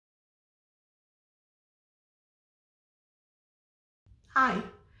Hi,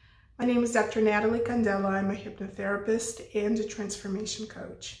 my name is Dr. Natalie Candela. I'm a hypnotherapist and a transformation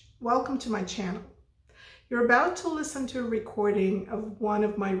coach. Welcome to my channel. You're about to listen to a recording of one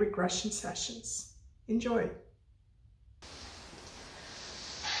of my regression sessions. Enjoy.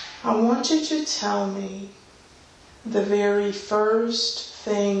 I want you to tell me the very first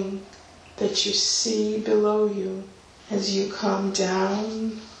thing that you see below you as you come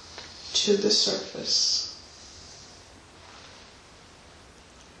down to the surface.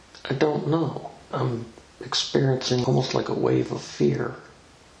 I don't know. I'm experiencing almost like a wave of fear.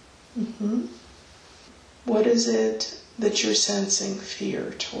 What is it that you're sensing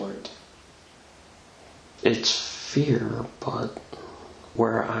fear toward? It's fear, but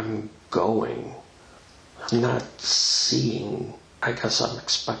where I'm going, I'm not seeing. I guess I'm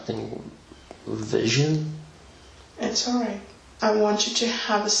expecting vision. It's all right. I want you to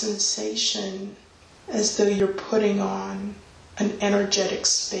have a sensation as though you're putting on an energetic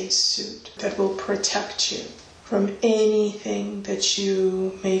spacesuit that will protect you from anything that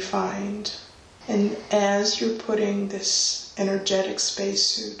you may find. And as you're putting this energetic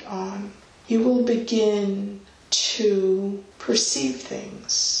spacesuit on, you will begin to perceive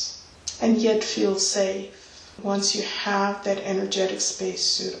things and yet feel safe. Once you have that energetic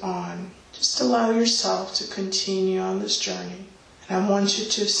spacesuit on, just allow yourself to continue on this journey. And I want you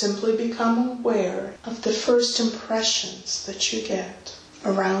to simply become aware of the first impressions that you get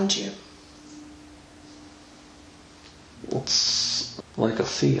around you. It's like a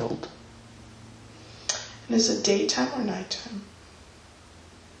field. And is it daytime or nighttime?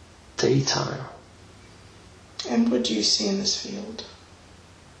 Daytime. And what do you see in this field?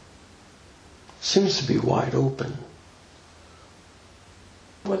 Seems to be wide open.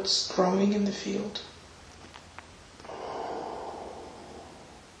 What's growing in the field?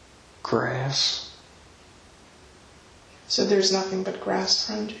 Grass. So there's nothing but grass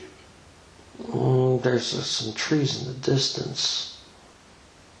around you? There's some trees in the distance.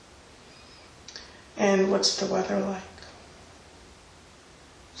 And what's the weather like?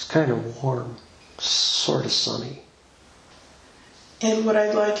 It's kind of warm, sort of sunny. And what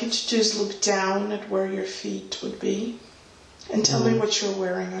I'd like you to do is look down at where your feet would be and tell me what you're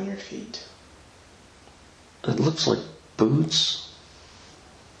wearing on your feet. It looks like boots.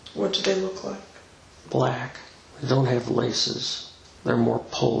 What do they look like? Black. They don't have laces. They're more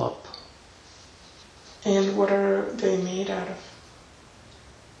pull-up. And what are they made out of?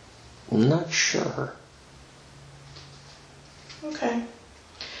 Not sure. Okay.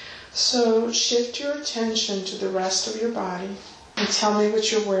 So shift your attention to the rest of your body and tell me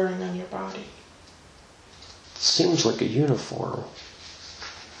what you're wearing on your body. Seems like a uniform.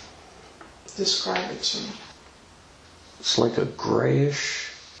 Describe it to me. It's like a grayish,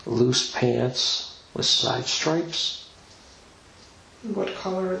 loose pants with side stripes. What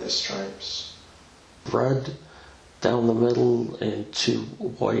color are the stripes? Red down the middle and 2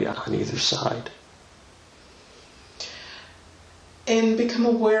 white on either side. And become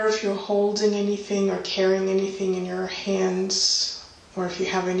aware if you're holding anything or carrying anything in your hands or if you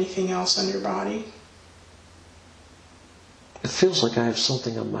have anything else on your body. It feels like I have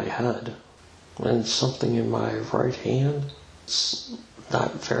something on my head and something in my right hand. It's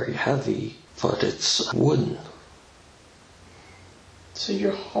not very heavy, but it's wooden. So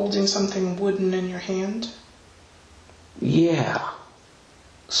you're holding something wooden in your hand? Yeah.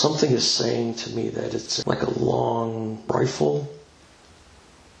 Something is saying to me that it's like a long rifle.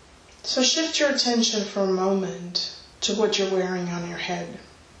 So shift your attention for a moment to what you're wearing on your head.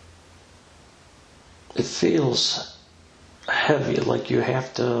 It feels heavy, like you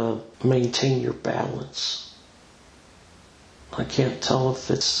have to maintain your balance. I can't tell if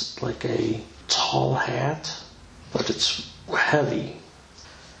it's like a tall hat, but it's heavy.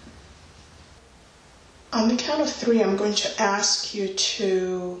 On the count of 3, I'm going to ask you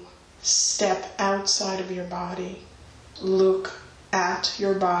to step outside of your body. Look at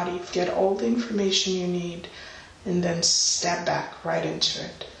your body, get all the information you need, and then step back right into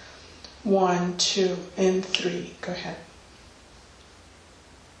it. 1, 2, and 3. Go ahead.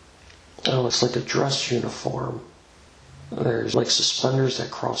 Oh, it's like a dress uniform. There's like suspenders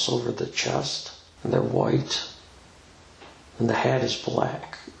that cross over the chest, and they're white, and the hat is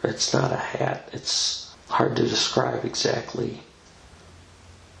black. It's not a hat. It's hard to describe exactly.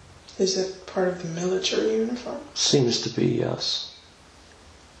 Is it part of the military uniform? Seems to be, yes.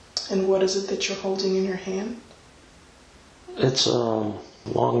 And what is it that you're holding in your hand? It's a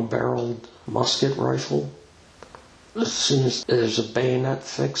long-barreled musket rifle. As soon as there's a bayonet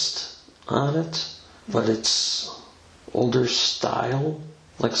fixed on it, but it's older style,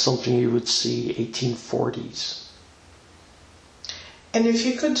 like something you would see 1840s. And if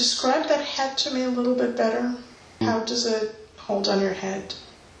you could describe that head to me a little bit better, how does it hold on your head?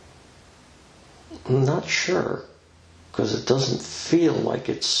 I'm not sure, because it doesn't feel like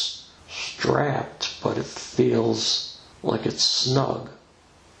it's strapped, but it feels like it's snug.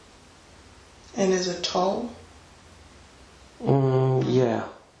 And is it tall? Yeah.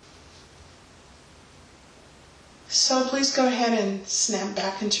 So please go ahead and snap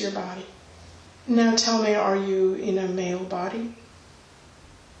back into your body. Now tell me, are you in a male body?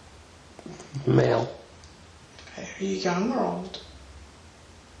 Male. Okay. Are you young or old?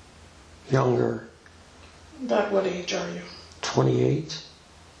 Younger. About what age are you? 28.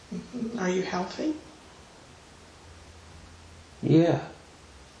 Are you healthy? Yeah.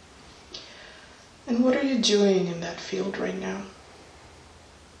 And what are you doing in that field right now?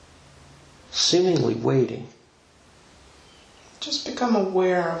 Seemingly waiting. Just become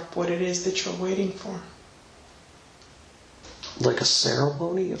aware of what it is that you're waiting for. Like a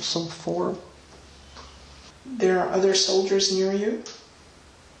ceremony of some form? There are other soldiers near you?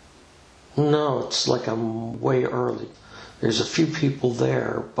 No, it's like I'm way early. There's a few people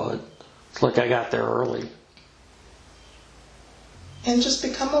there, but it's like I got there early. And just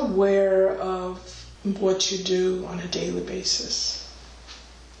become aware of what you do on a daily basis.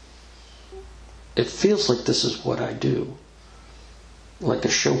 It feels like this is what I do. Like a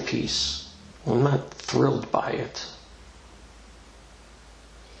showpiece. I'm not thrilled by it.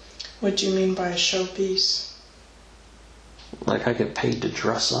 What do you mean by a showpiece? Like I get paid to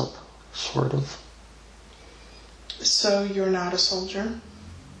dress up, sort of. So you're not a soldier?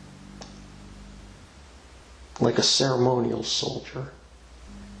 Like a ceremonial soldier.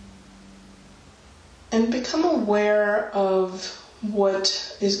 And become aware of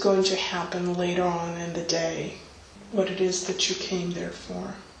what is going to happen later on in the day, what it is that you came there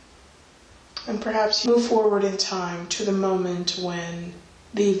for. And perhaps move forward in time to the moment when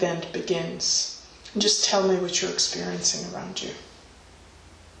the event begins. And just tell me what you're experiencing around you.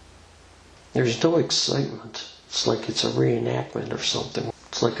 There's no excitement. It's like it's a reenactment or something.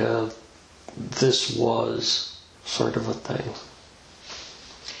 It's like a this was sort of a thing.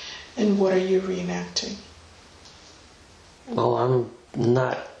 And what are you reenacting? Well, I'm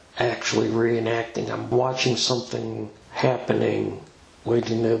not actually reenacting. I'm watching something happening,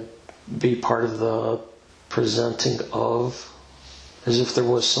 waiting to be part of the presenting of, as if there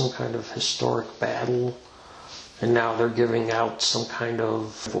was some kind of historic battle, and now they're giving out some kind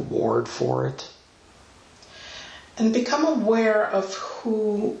of award for it. And become aware of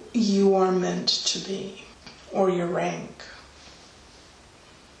who you are meant to be, or your rank.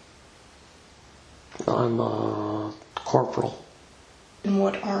 I'm a corporal. In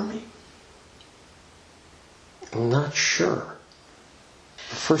what army? I'm not sure.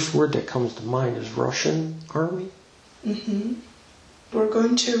 The first word that comes to mind is Russian army. We're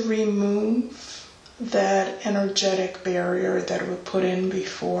going to remove that energetic barrier that we put in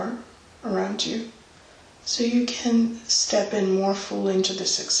before around you, so you can step in more fully into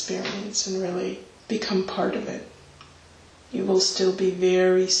this experience and really become part of it. You will still be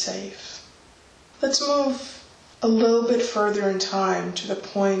very safe. Let's move a little bit further in time to the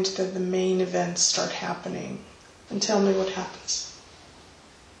point that the main events start happening. And tell me what happens.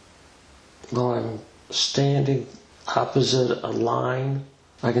 Well, I'm standing opposite a line.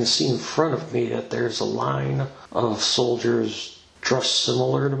 I can see in front of me that there's a line of soldiers dressed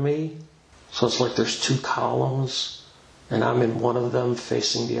similar to me. So it's like there's two columns, and I'm in one of them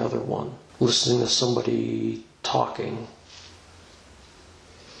facing the other one, listening to somebody talking.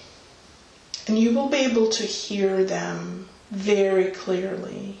 And you will be able to hear them very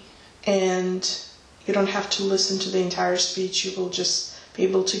clearly. And you don't have to listen to the entire speech. You will just be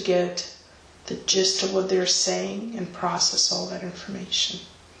able to get the gist of what they're saying and process all that information.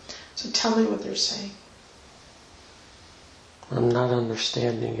 So tell me what they're saying. I'm not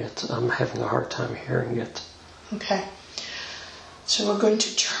understanding it. I'm having a hard time hearing it. Okay. So we're going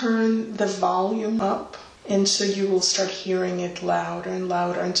to turn the volume up, and so you will start hearing it louder and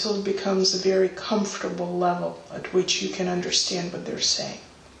louder until it becomes a very comfortable level at which you can understand what they're saying.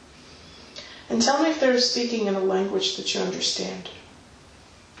 And tell me if they're speaking in a language that you understand.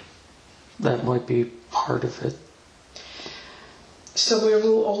 That might be part of it. So we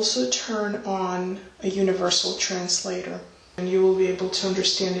will also turn on a universal translator, and you will be able to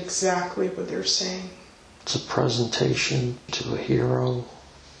understand exactly what they're saying. It's a presentation to a hero.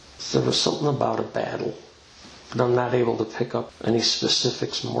 There was something about a battle, but I'm not able to pick up any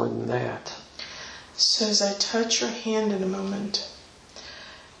specifics more than that. So as I touch your hand in a moment,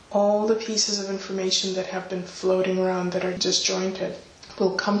 all the pieces of information that have been floating around that are disjointed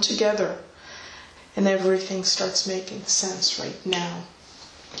will come together and everything starts making sense right now.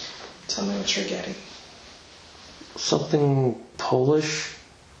 Tell me what you're getting. Something Polish,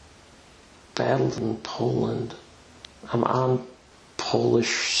 battled in Poland. I'm on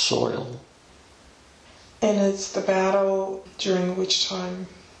Polish soil. And it's the battle during which time?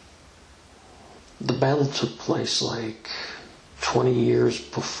 The battle took place like 20 years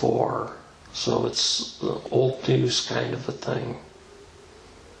before, so it's old news kind of a thing.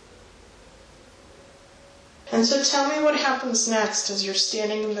 And so tell me what happens next as you're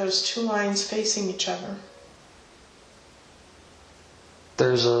standing in those two lines facing each other.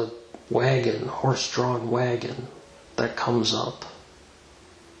 There's a wagon, horse-drawn wagon, that comes up.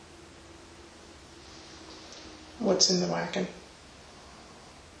 What's in the wagon?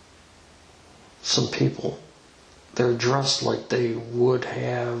 Some people. They're dressed like they would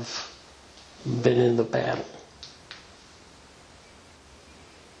have been in the battle.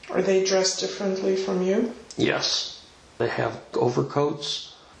 Are they dressed differently from you? Yes. They have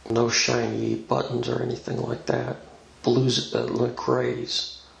overcoats, no shiny buttons or anything like that. Blues, like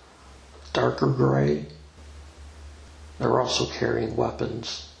grays, darker gray. They're also carrying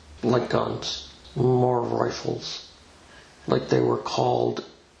weapons, like guns, more rifles. Like they were called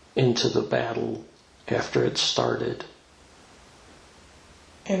into the battle after it started.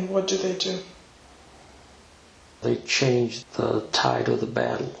 And what do? They changed the tide of the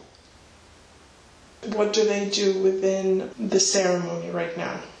battle. What do they do within the ceremony right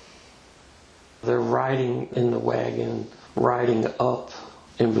now? They're riding in the wagon, riding up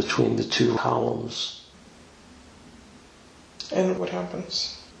in between the two columns. And what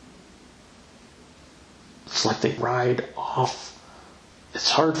happens? It's like they ride off.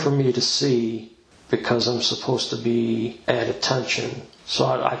 It's hard for me to see because I'm supposed to be at attention. So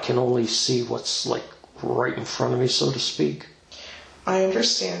I can only see what's like right in front of me, so to speak. I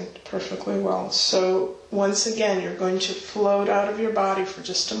understand perfectly well. So once again, you're going to float out of your body for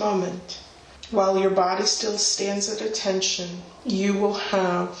just a moment. While your body still stands at attention, you will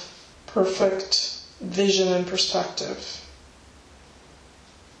have perfect vision and perspective.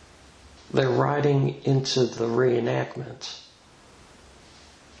 They're riding into the reenactment.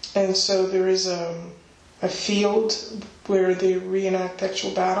 And so there is a field where they reenact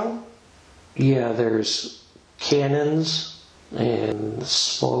actual battle? Yeah, there's cannons and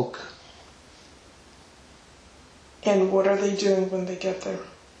smoke. And what are they doing when they get there?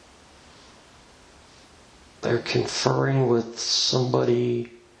 They're conferring with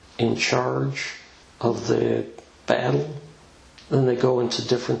somebody in charge of the battle. Then they go into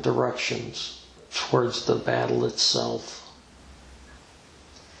different directions towards the battle itself.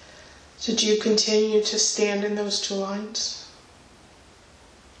 So do you continue to stand in those two lines?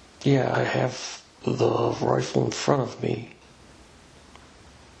 Yeah, I have the rifle in front of me.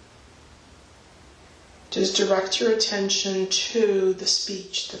 Just direct your attention to the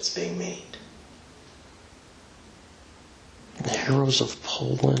speech that's being made. Heroes of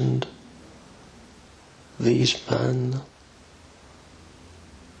Poland, these men.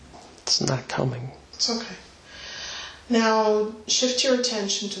 It's not coming. It's okay. Now, shift your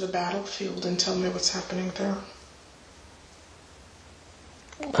attention to the battlefield and tell me what's happening there.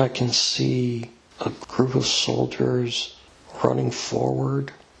 I can see a group of soldiers running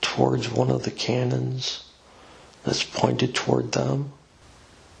forward towards one of the cannons that's pointed toward them.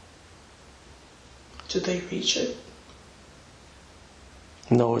 Do they reach it?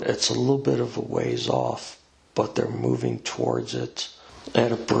 No, it's a little bit of a ways off, but they're moving towards it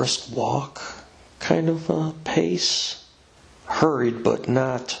at a brisk walk kind of a pace. Hurried, but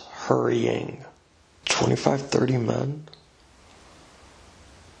not hurrying. 25, 30 men.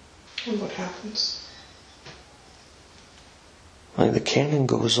 And what happens? Like the cannon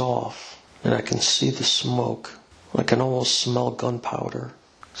goes off, and I can see the smoke. I can almost smell gunpowder.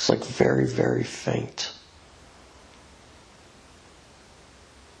 It's like very, very faint.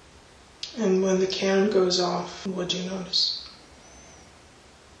 And when the cannon goes off, what do you notice?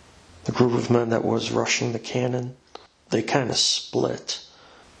 The group of men that was rushing the cannon, they kind of split.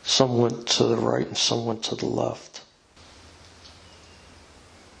 Some went to the right and some went to the left.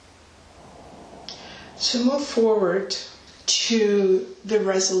 So move forward to the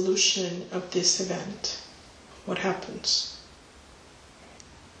resolution of this event. What happens?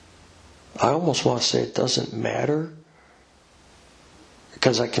 I almost want to say it doesn't matter,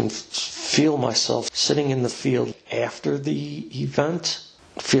 because I can feel myself sitting in the field after the event,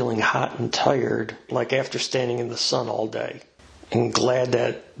 feeling hot and tired, like after standing in the sun all day, and glad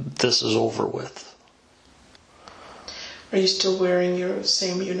that this is over with. Are you still wearing your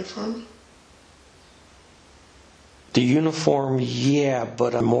same uniform? The uniform, yeah,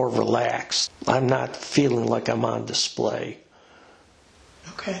 but I'm more relaxed. I'm not feeling like I'm on display.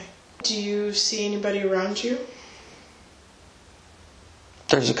 Okay. Do you see anybody around you?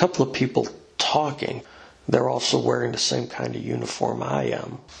 There's a couple of people talking. They're also wearing the same kind of uniform I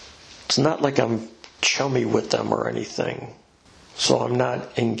am. It's not like I'm chummy with them or anything, so I'm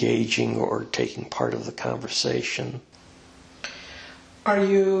not engaging or taking part of the conversation. Are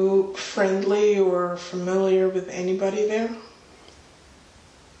you friendly or familiar with anybody there?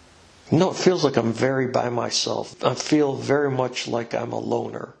 No, it feels like I'm very by myself. I feel very much like I'm a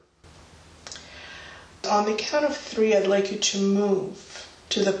loner. On the count of 3, I'd like you to move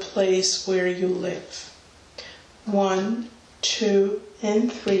to the place where you live. 1, 2,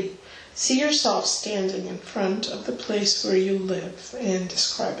 and 3. See yourself standing in front of the place where you live and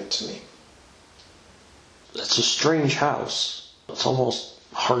describe it to me. It's a strange house. It's almost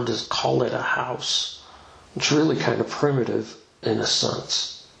hard to call it a house. It's really kind of primitive in a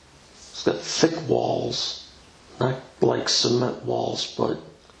sense. It's got thick walls, not like cement walls, but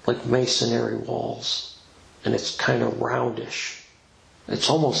like masonry walls. And it's kind of roundish. It's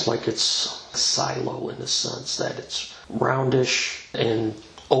almost like it's a silo in the sense that it's roundish and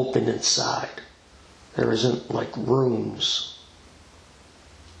open inside. There isn't like rooms.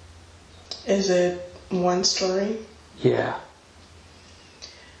 Is it 1 story? Yeah.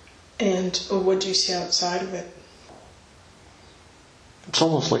 And what do you see outside of it? It's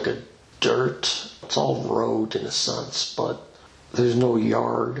almost like a dirt. It's all road in a sense, but there's no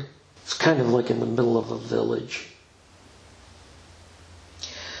yard. It's kind of like in the middle of a village.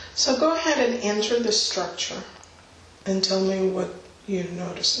 So go ahead and enter the structure and tell me what you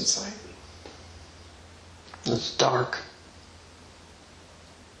notice inside. It's dark.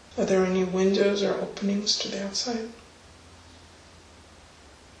 Are there any windows or openings to the outside?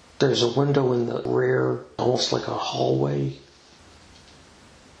 There's a window in the rear, almost like a hallway.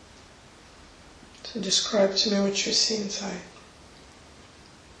 So describe to me what you see inside.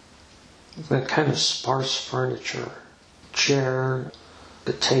 That kind of sparse furniture. Chair,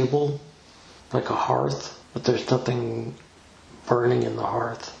 a table, like a hearth, but there's nothing burning in the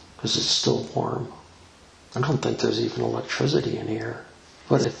hearth because it's still warm. I don't think there's even electricity in here,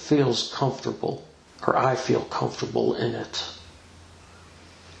 but it feels comfortable, or I feel comfortable in it.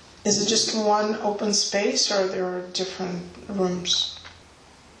 Is it just one open space or are there different rooms?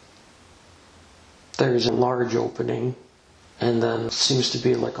 There's a large opening, and then it seems to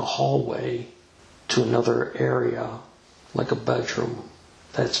be like a hallway to another area, like a bedroom,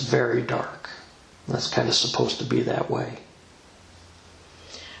 that's very dark. That's kind of supposed to be that way.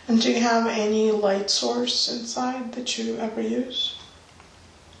 And do you have any light source inside that you ever use?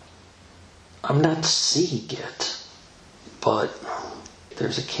 I'm not seeing it, but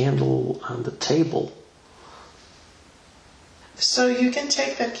there's a candle on the table. So you can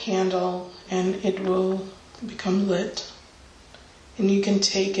take that candle and it will become lit. And you can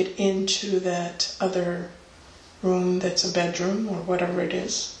take it into that other room that's a bedroom or whatever it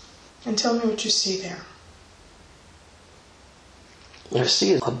is. And tell me what you see there. I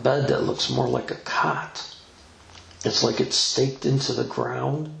see a bed that looks more like a cot. It's like it's staked into the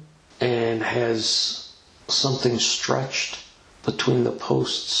ground and has something stretched between the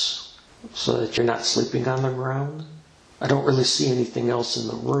posts so that you're not sleeping on the ground. I don't really see anything else in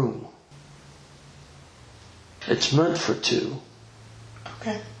the room. It's meant for 2.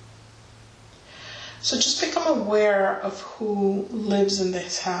 Okay. So just become aware of who lives in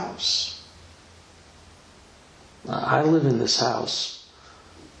this house. I live in this house.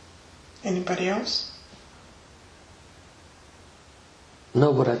 Anybody else?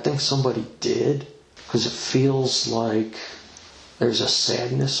 No, but I think somebody did, because it feels like there's a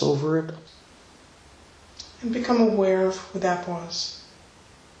sadness over it. And become aware of who that was.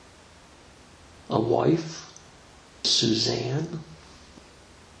 A wife, Suzanne.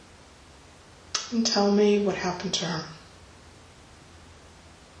 And tell me what happened to her.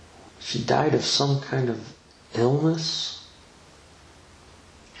 She died of some kind of illness.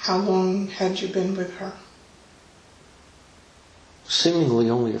 How long had you been with her? Seemingly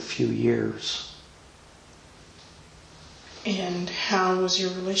only a few years. And how was your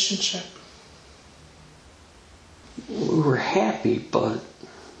relationship? We were happy, but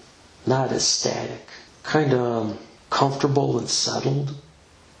not ecstatic. Kind of comfortable and settled.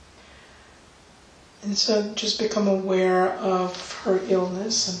 And so just become aware of her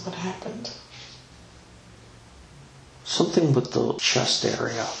illness and what happened. Something with the chest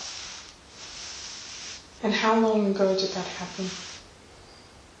area. And how long ago did that happen?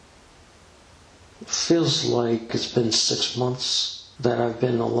 It feels like it's been 6 months that I've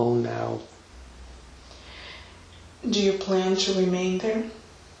been alone now. Do you plan to remain there?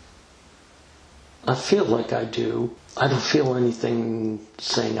 I feel like I do. I don't feel anything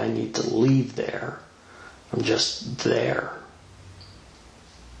saying I need to leave there. I'm just there.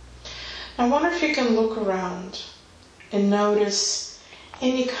 I wonder if you can look around and notice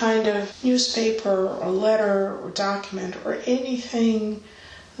any kind of newspaper or letter or document or anything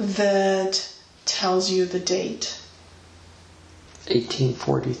that tells you the date.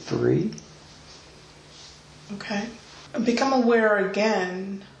 1843. Okay. Become aware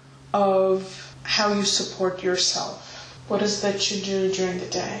again of how you support yourself. What is that you do during the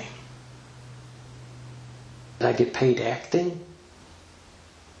day? I get paid acting.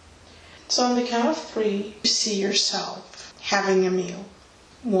 So on the count of 3, you see yourself having a meal.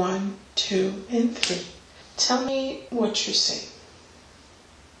 1, 2, and 3. Tell me what you see.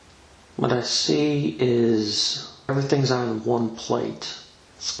 What I see is everything's on one plate.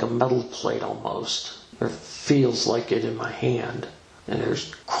 It's like a metal plate almost. It feels like it in my hand. And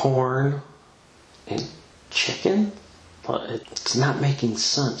there's corn and chicken, but it's not making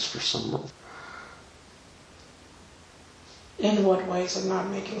sense for some reason. In what ways are not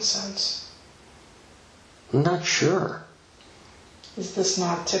making sense? I'm not sure. Is this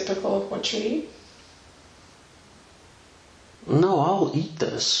not typical of what you eat? No, I'll eat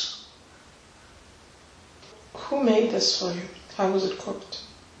this. Who made this for you? How was it cooked?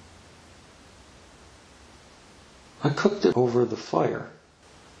 I cooked it over the fire.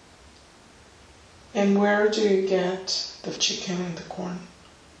 And where do you get the chicken and the corn?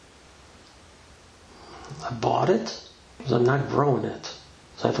 I bought it because I'm not growing it.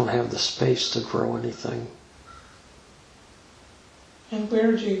 So I don't have the space to grow anything. And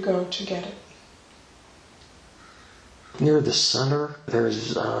where do you go to get it? Near the center,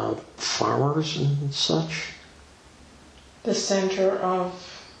 there's farmers and such. The center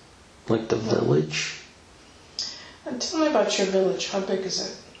of... Like the village. And tell me about your village. How big is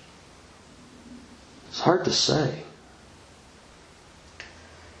it? It's hard to say.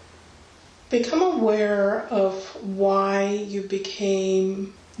 Become aware of why you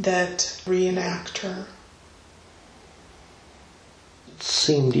became that reenactor. It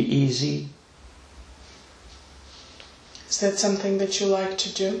seemed easy. Is that something that you like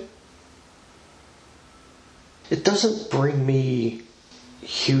to do? It doesn't bring me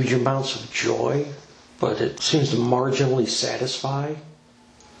huge amounts of joy, but it seems to marginally satisfy.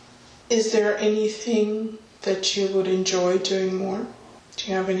 Is there anything that you would enjoy doing more? Do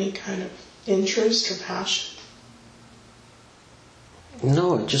you have any kind of interest or passion?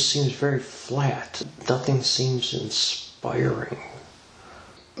 No, it just seems very flat. Nothing seems inspiring.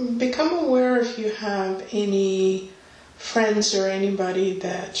 Become aware if you have any friends or anybody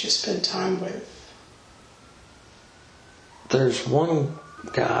that you spend time with. There's one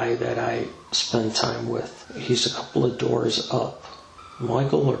guy that I spend time with. He's a couple of doors up.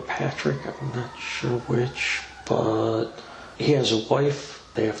 Michael or Patrick, I'm not sure which, but he has a wife.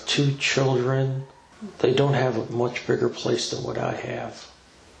 They have 2 children. They don't have a much bigger place than what I have.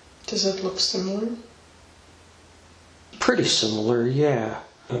 Does it look similar? Pretty similar, yeah.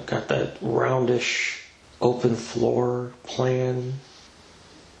 I've got that roundish open floor plan.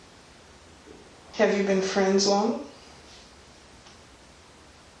 Have you been friends long?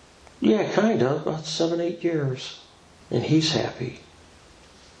 Yeah, kind of. About 7-8 years. And he's happy.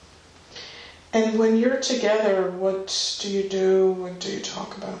 And when you're together, what do you do? What do you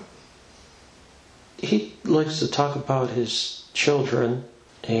talk about? He likes to talk about his children,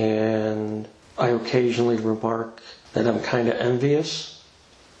 and I occasionally remark that I'm kind of envious.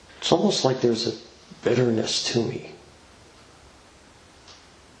 It's almost like there's a bitterness to me.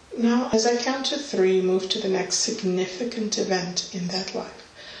 Now, as I count to 3, move to the next significant event in that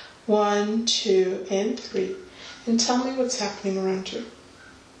life. 1, 2, and 3. And tell me what's happening around you.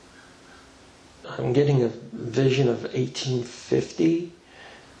 I'm getting a vision of 1850,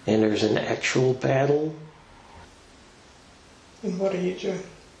 and there's an actual battle. And what are you doing?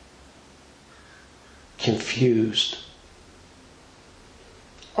 Confused.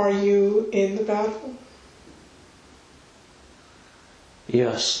 Are you in the battle?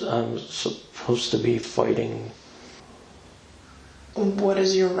 Yes, I'm supposed to be fighting. What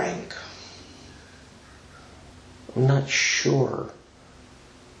is your rank? I'm not sure.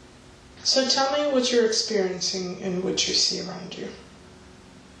 So tell me what you're experiencing and what you see around you.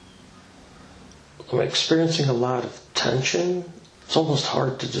 I'm experiencing a lot of tension. It's almost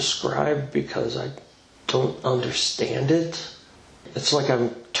hard to describe because I don't understand it. It's like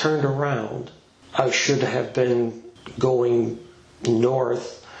I'm turned around. I should have been going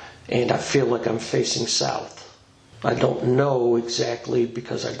north, and I feel like I'm facing south. I don't know exactly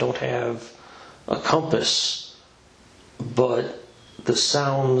because I don't have a compass, but the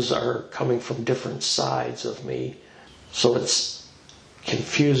sounds are coming from different sides of me. So it's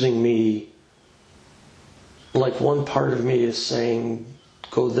confusing me. Like one part of me is saying,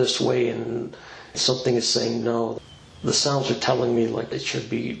 go this way, and something is saying no. The sounds are telling me like it should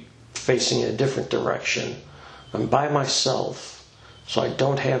be facing a different direction. I'm by myself, so I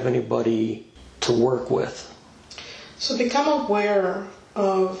don't have anybody to work with. So become aware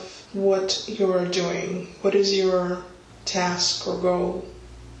of what you're doing. What is your task or goal?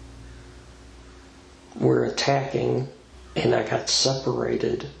 We're attacking, and I got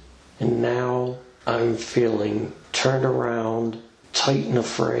separated, and now I'm feeling turned around, tight and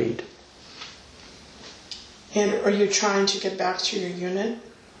afraid. And are you trying to get back to your unit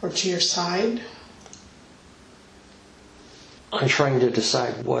or to your side? I'm trying to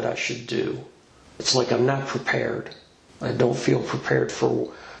decide what I should do. It's like I'm not prepared. I don't feel prepared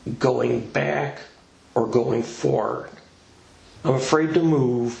for going back or going forward. I'm afraid to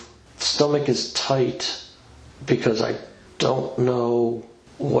move. Stomach is tight because I don't know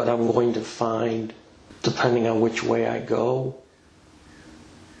what I'm going to find depending on which way I go.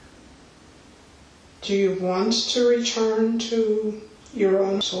 Do you want to return to your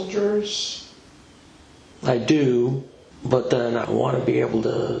own soldiers? I do, but then I want to be able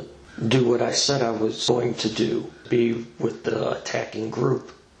to do what I said I was going to do, be with the attacking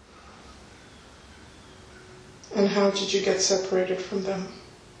group. And how did you get separated from them?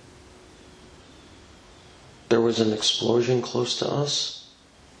 There was an explosion close to us.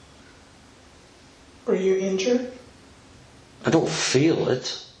 Were you injured? I don't feel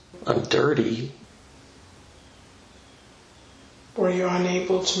it. I'm dirty. Were you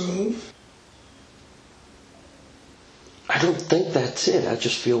unable to move? I don't think that's it. I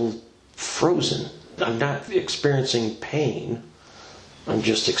just feel frozen. I'm not experiencing pain. I'm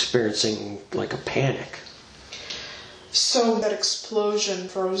just experiencing like a panic. So that explosion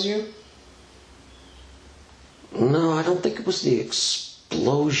froze you? No, I don't think it was the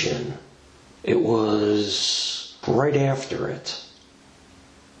explosion. It was right after it.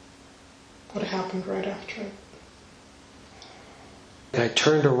 What happened right after it? I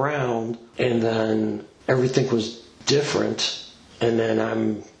turned around and then everything was different, and then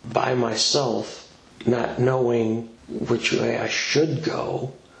I'm by myself, not knowing which way I should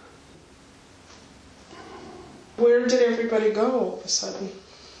go. Where did everybody go all of a sudden?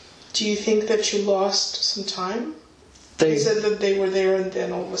 Do you think that you lost some time? You said that they were there and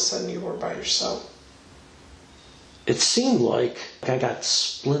then all of a sudden you were by yourself. It seemed like I got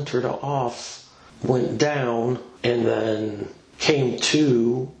splintered off, went down, and then came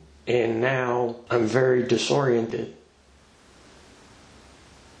to, and now I'm very disoriented.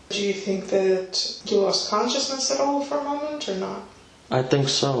 Do you think that you lost consciousness at all for a moment or not? I think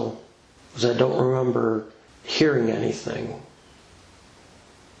so, because I don't remember hearing anything.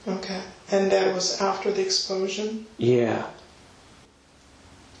 Okay. And that was after the explosion? Yeah.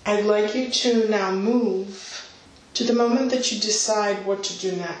 I'd like you to now move to the moment that you decide what to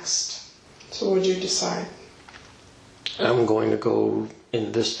do next. So what do you decide? I'm going to go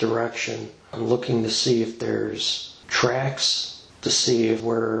in this direction. I'm looking to see if there's tracks, to see if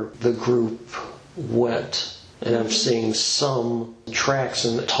where the group went. And I'm seeing some tracks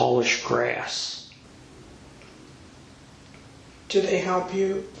in the tallish grass. Do they help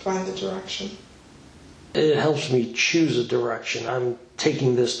you find the direction? It helps me choose a direction. I'm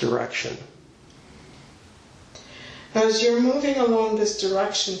taking this direction. Now, as you're moving along this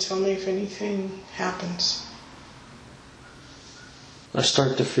direction, tell me if anything happens. I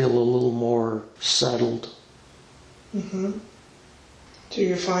start to feel a little more settled. Mm-hmm. Do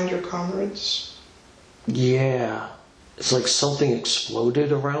you find your comrades? Yeah. It's like something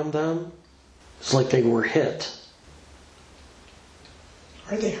exploded around them. It's like they were hit.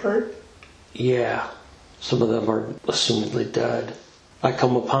 Are they hurt? Yeah. Some of them are assumedly dead. I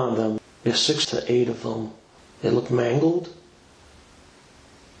come upon them. There's 6 to 8 of them. They look mangled.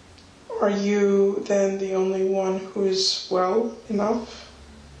 Are you then the only one who is well enough?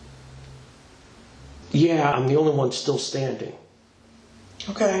 Yeah, I'm the only one still standing.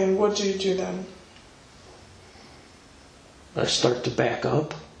 Okay, and what do you do then? I start to back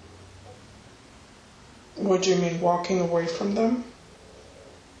up. What do you mean, walking away from them?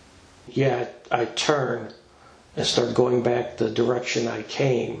 Yeah, I turn and start going back the direction I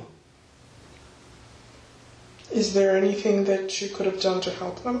came. Is there anything that you could have done to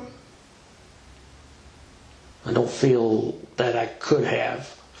help them? I don't feel that I could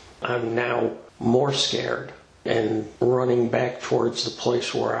have. I'm now more scared and running back towards the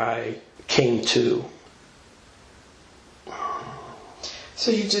place where I came to.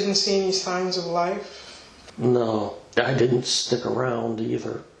 So you didn't see any signs of life? No. I didn't stick around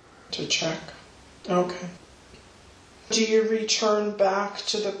either. To check. Okay. Do you return back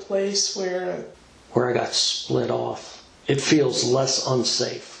to the place where I got split off? It feels less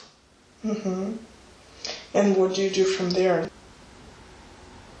unsafe. Mm-hmm. And what do you do from there?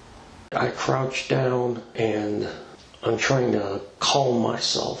 I crouch down and I'm trying to calm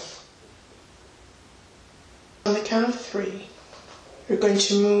myself. On the count of 3, you're going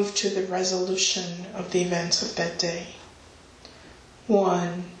to move to the resolution of the events of that day.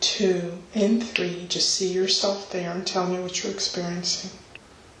 1, 2, and 3. Just see yourself there and tell me what you're experiencing.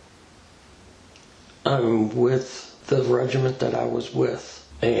 I'm with the regiment that I was with,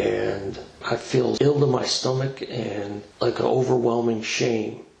 and I feel ill to my stomach and like an overwhelming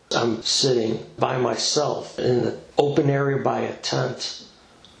shame. I'm sitting by myself in an open area by a tent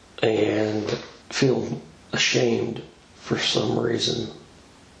and feel ashamed for some reason.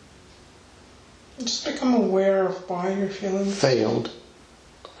 Just become aware of why you're feeling Failed.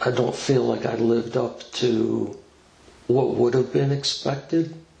 I don't feel like I lived up to what would have been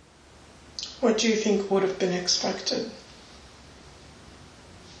expected. What do you think would have been expected?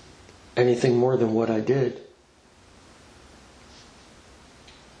 Anything more than what I did.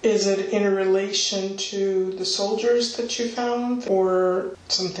 Is it in relation to the soldiers that you found or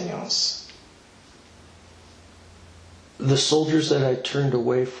something else? The soldiers that I turned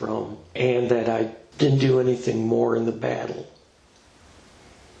away from and that I didn't do anything more in the battle.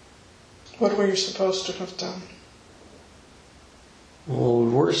 What were you supposed to have done? Well, we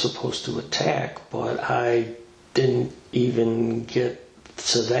were supposed to attack, but I didn't even get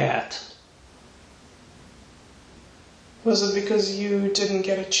to that. Was it because you didn't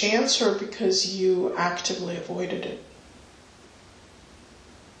get a chance or because you actively avoided it?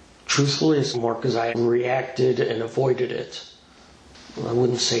 Truthfully, it's more because I reacted and avoided it. I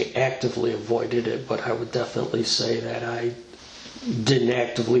wouldn't say actively avoided it, but I would definitely say that I didn't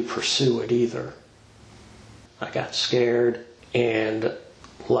actively pursue it either. I got scared and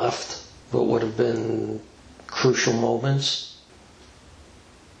left what would have been crucial moments.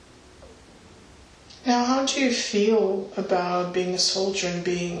 Now, how do you feel about being a soldier and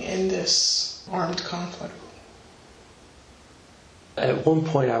being in this armed conflict? At one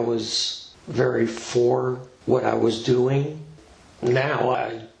point I was very for what I was doing. Now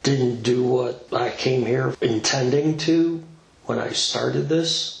I didn't do what I came here intending to when I started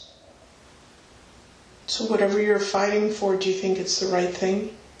this. So whatever you're fighting for, do you think it's the right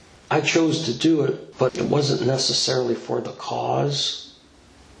thing? I chose to do it, but it wasn't necessarily for the cause.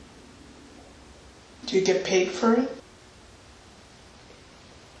 Do you get paid for it?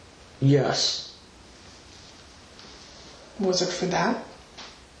 Yes. Was it for that?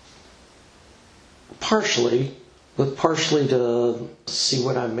 Partially, but partially to see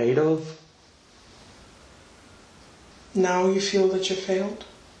what I'm made of. Now you feel that you failed?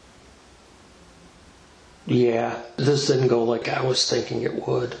 Yeah, this didn't go like I was thinking it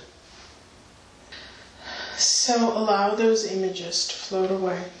would. So allow those images to float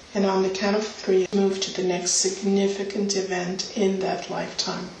away. And on the count of 3, move to the next significant event in that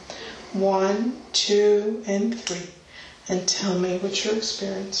lifetime. 1, 2, and 3. And tell me what you're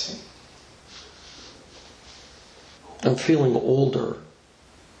experiencing. I'm feeling older.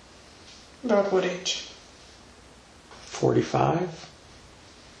 About what age? 45.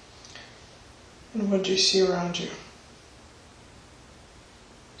 And what do you see around you?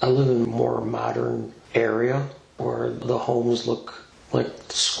 I live in a more modern area where the homes look like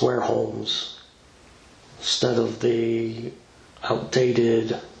square homes instead of the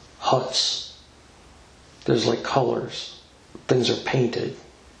outdated huts. There's like colors. Things are painted.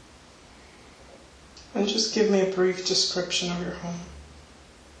 And just give me a brief description of your home.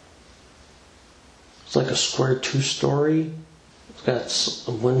 It's like a square 2-story. It's got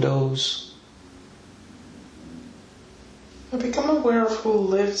some windows. Now become aware of who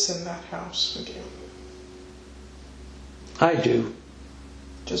lives in that house with you. I do.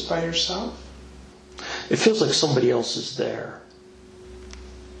 Just by yourself? It feels like somebody else is there.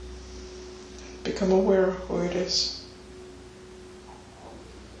 Become aware of who it is.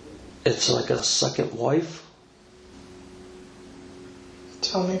 It's like a second wife.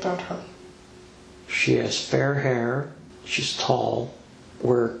 Tell me about her. She has fair hair. She's tall.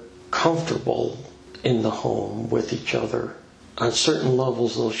 We're comfortable in the home with each other. On certain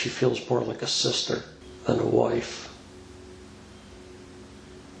levels, though, she feels more like a sister than a wife.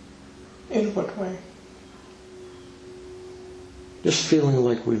 In what way? Just feeling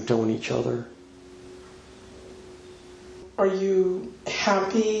like we've known each other. Are you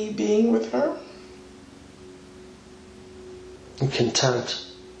happy being with her? I'm content.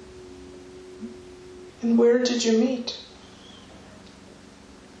 And where did you meet?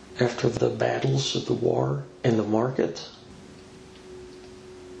 After the battles of the war in the market.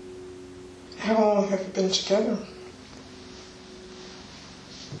 How long have you been together?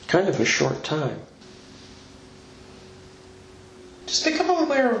 Kind of a short time. Just become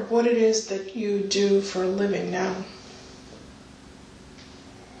aware of what it is that you do for a living now.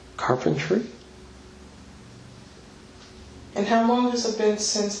 Carpentry. And how long has it been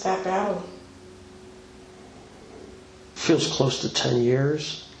since that battle? Feels close to 10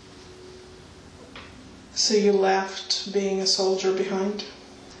 years. So you left being a soldier behind?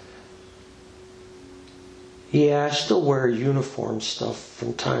 Yeah, I still wear uniform stuff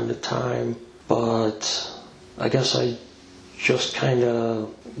from time to time, but I guess I just kind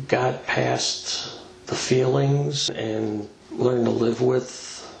of got past the feelings and learned to live with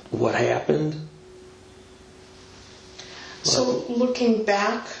what happened. So looking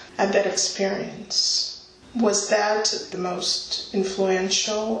back at that experience, was that the most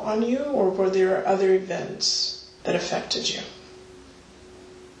influential on you, or were there other events that affected you?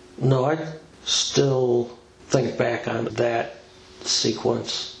 No, I still think back on that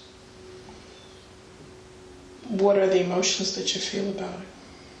sequence. What are the emotions that you feel about it?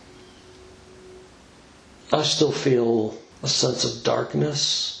 I still feel a sense of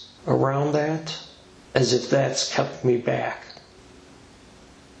darkness around that, as if that's kept me back.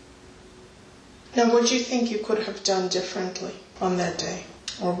 Now, what do you think you could have done differently on that day?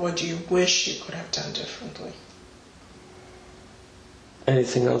 Or what do you wish you could have done differently?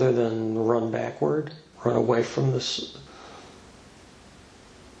 Anything other than run backward, run away from this.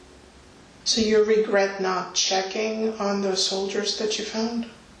 So you regret not checking on those soldiers that you found?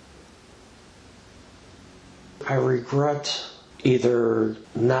 I regret either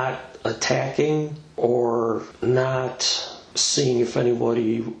not attacking or not seeing if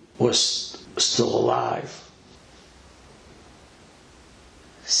anybody was still alive.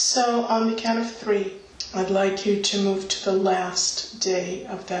 So on the count of 3, I'd like you to move to the last day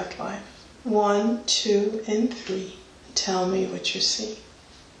of that life. 1, 2, and 3. Tell me what you see.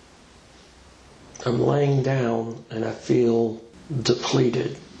 I'm laying down and I feel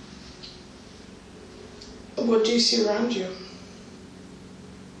depleted. What do you see around you?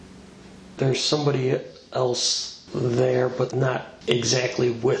 There's somebody else there, but not exactly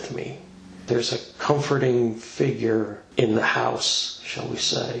with me. There's a comforting figure in the house, shall we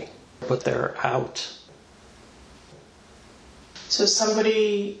say, but they're out. So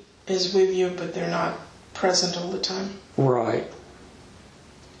somebody is with you, but they're not present all the time? Right.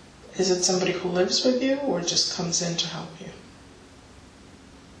 Is it somebody who lives with you or just comes in to help you?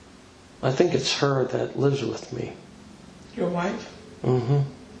 I think it's her that lives with me. Your wife? Mm-hmm.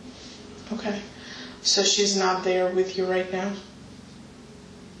 Okay. So she's not there with you right now?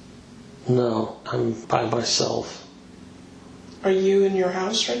 No, I'm by myself. Are you in your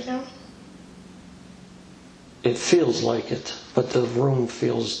house right now? It feels like it, but the room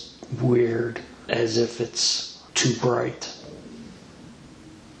feels weird, as if it's too bright.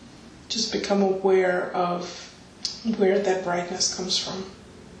 Just become aware of where that brightness comes from.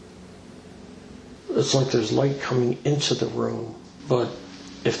 It's like there's light coming into the room, but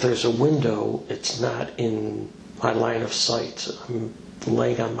if there's a window, it's not in my line of sight. I'm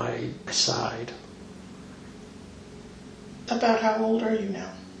laying on my side. About how old are you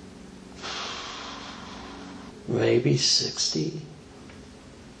now? Maybe 60.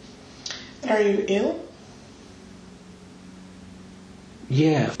 Are you ill?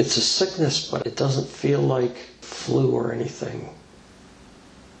 Yeah, it's a sickness, but it doesn't feel like flu or anything.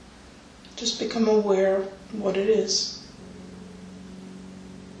 Just become aware of what it is.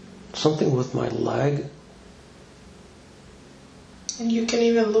 Something with my leg. And you can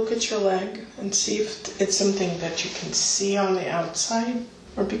even look at your leg and see if it's something that you can see on the outside,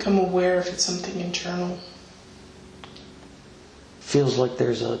 or become aware if it's something internal. Feels like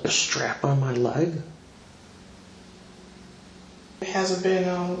there's a strap on my leg. Has it been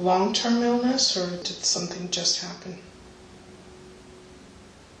a long-term illness, or did something just happen?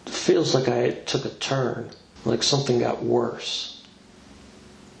 It feels like I took a turn, like something got worse.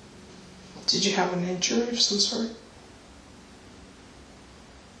 Did you have an injury of some sort?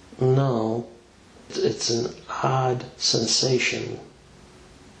 No, it's an odd sensation.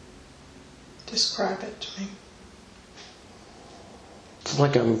 Describe it to me. It's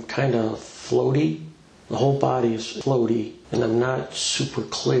like I'm kind of floaty. The whole body is floaty, and I'm not super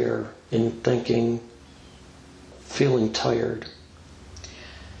clear in thinking, feeling tired.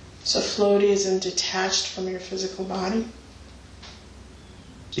 So floaty isn't detached from your physical body?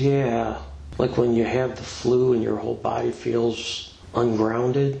 Yeah, like when you have the flu and your whole body feels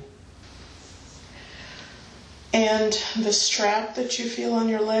ungrounded. And the strap that you feel on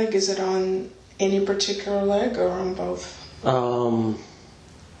your leg, is it on any particular leg or on both?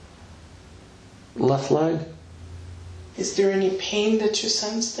 Left leg. Is there any pain that you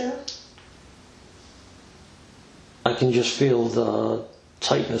sense there? I can just feel the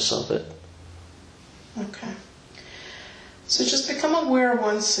tightness of it. Okay. So just become aware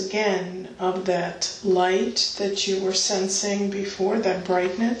once again of that light that you were sensing before, that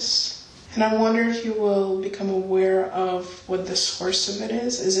brightness. And I wonder if you will become aware of what the source of it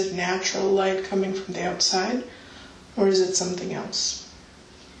is. Is it natural light coming from the outside, or is it something else?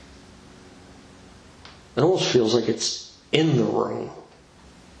 It almost feels like it's in the room.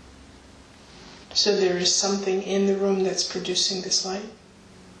 So there is something in the room that's producing this light?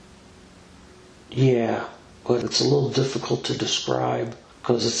 Yeah, but it's a little difficult to describe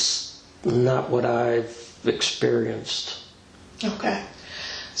because it's not what I've experienced. Okay.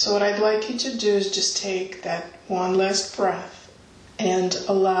 So what I'd like you to do is just take that one last breath and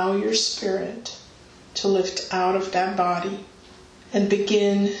allow your spirit to lift out of that body and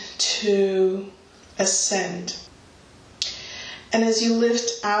begin to ascend. And as you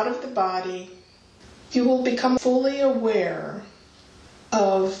lift out of the body, you will become fully aware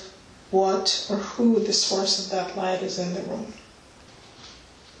of what or who the source of that light is in the room.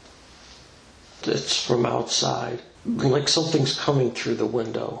 It's from outside, like something's coming through the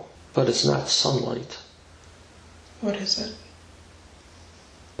window, but it's not sunlight. What is it?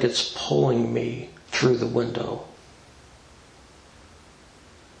 It's pulling me through the window.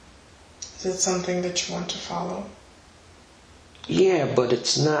 Is it something that you want to follow? Yeah, but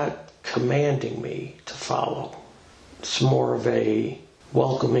it's not commanding me to follow. It's more of a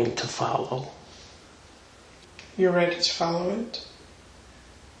welcoming to follow. You're ready to follow it?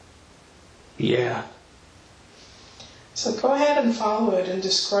 Yeah. So go ahead and follow it and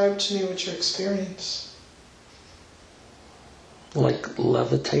describe to me what you experience. Like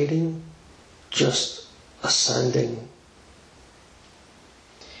levitating, just ascending.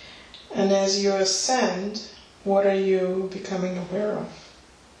 And as you ascend, what are you becoming aware of?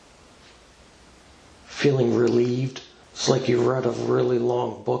 Feeling relieved. It's like you read a really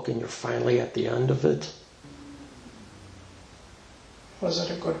long book and you're finally at the end of it. Was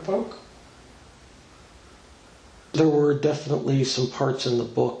it a good book? There were definitely some parts in the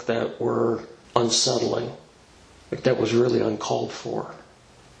book that were unsettling. Like that was really uncalled for.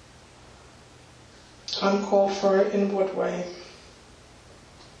 Uncalled for in what way?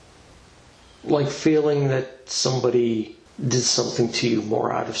 Like feeling that somebody did something to you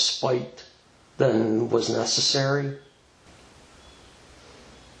more out of spite than was necessary.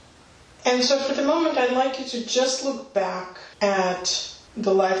 And so for the moment, I'd like you to just look back at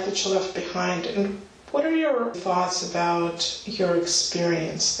the life that you left behind. And what are your thoughts about your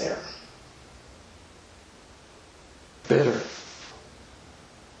experience there? Bitter.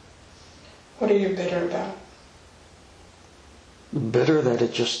 What are you bitter about? Bitter that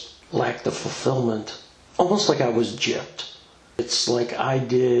it just lacked the fulfillment. Almost like I was gypped. It's like I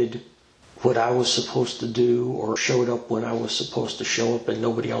did what I was supposed to do or showed up when I was supposed to show up and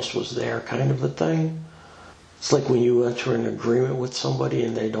nobody else was there, kind of a thing. It's like when you enter an agreement with somebody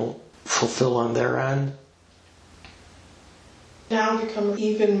and they don't fulfill on their end. Now become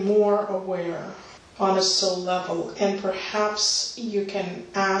even more aware on a soul level, and perhaps you can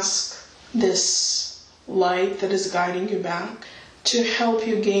ask this light that is guiding you back to help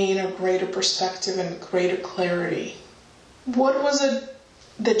you gain a greater perspective and greater clarity. What was it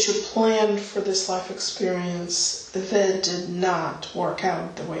that you planned for this life experience that did not work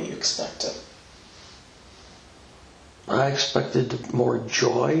out the way you expected? I expected more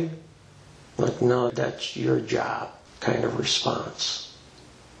joy. Like, no, that's your job kind of response.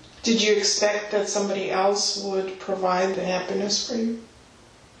 Did you expect that somebody else would provide the happiness for you?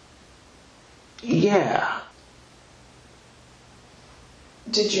 Yeah.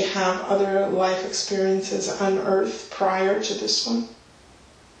 Did you have other life experiences on Earth prior to this one?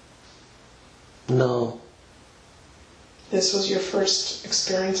 No. This was your first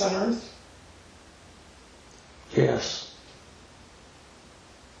experience on Earth? Yes.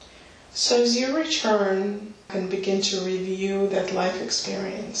 So as you return and begin to review that life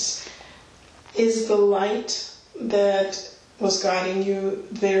experience, is the light that was guiding you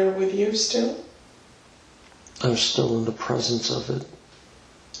there with you still? I'm still in the presence of it.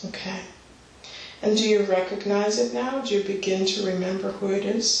 Okay. And do you recognize it now? Do you begin to remember who it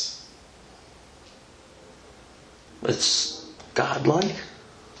is? It's godlike.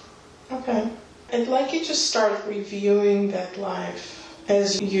 Okay. I'd like you to start reviewing that life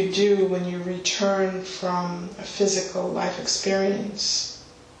as you do when you return from a physical life experience.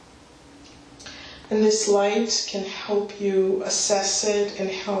 And this light can help you assess it and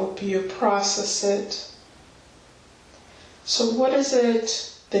help you process it. So what is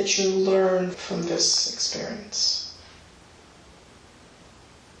it that you learned from this experience?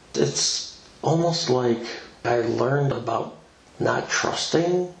 It's almost like I learned about not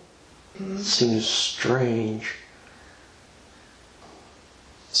trusting. Mm-hmm. It seems strange.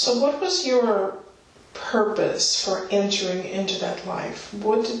 So what was your purpose for entering into that life?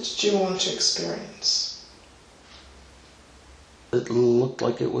 What did you want to experience? It looked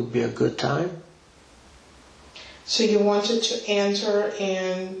like it would be a good time. So you wanted to enter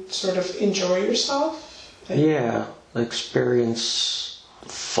and sort of enjoy yourself? Yeah, experience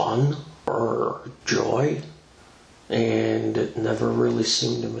fun or joy, and it never really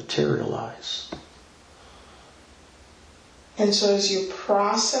seemed to materialize. And so as you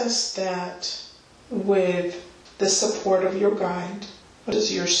process that with the support of your guide, what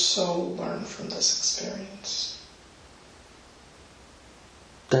does your soul learn from this experience?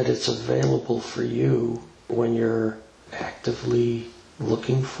 That it's available for you when you're actively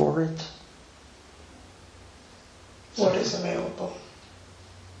looking for it. What is available?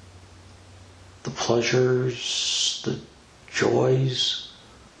 The pleasures, the joys,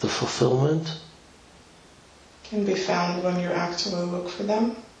 the fulfillment. Can be found when you actively look for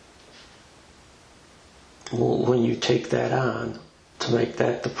them? Well, when you take that on, to make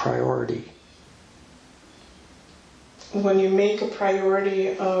that the priority. When you make a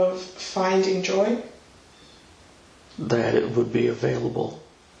priority of finding joy? That it would be available.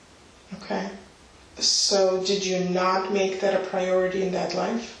 Okay. So did you not make that a priority in that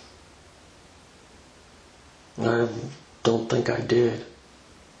life? I don't think I did.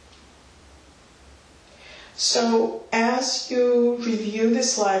 So as you review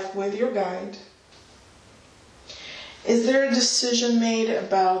this life with your guide, is there a decision made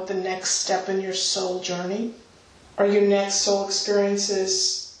about the next step in your soul journey? Are your next soul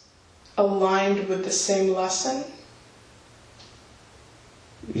experiences aligned with the same lesson?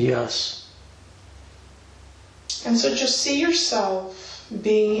 Yes. And so just see yourself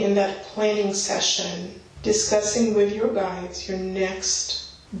being in that planning session, discussing with your guides your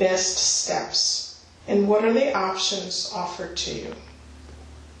next best steps. And what are the options offered to you?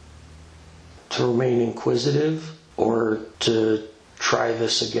 To remain inquisitive or to try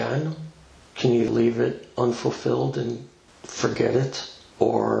this again? Can you leave it unfulfilled and forget it?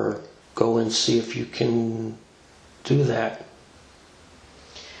 Or go and see if you can do that?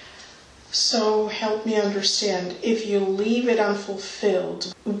 So help me understand, if you leave it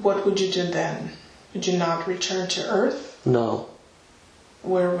unfulfilled, what would you do then? Would you not return to Earth? No.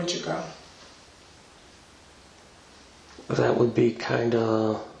 Where would you go? That would be kind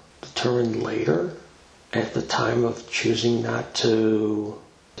of determined later, at the time of choosing not to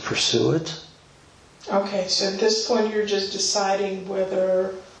pursue it. Okay, so at this point you're just deciding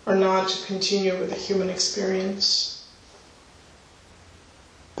whether or not to continue with the human experience.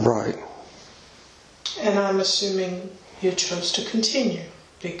 Right. And I'm assuming you chose to continue,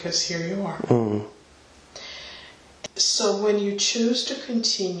 because here you are. Mm. So when you choose to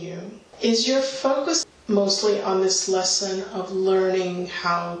continue, is your focus mostly on this lesson of learning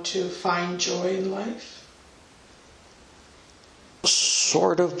how to find joy in life?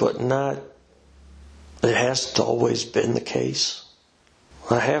 Sort of, but not. It hasn't always been the case.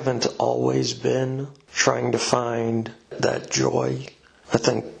 I haven't always been trying to find that joy. I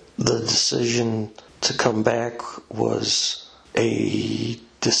think the decision to come back was a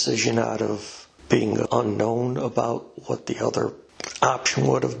decision out of being unknown about what the other option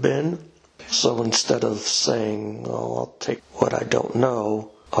would have been. So instead of saying, oh, I'll take what I don't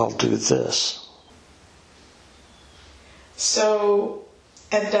know, I'll do this. So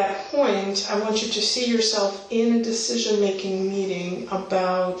at that point, I want you to see yourself in a decision-making meeting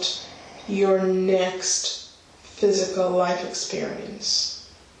about your next physical life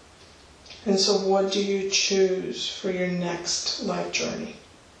experience. And so what do you choose for your next life journey?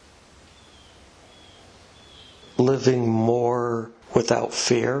 Living more without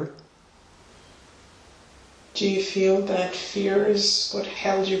fear. Do you feel that fear is what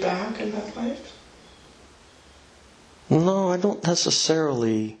held you back in that life? No, I don't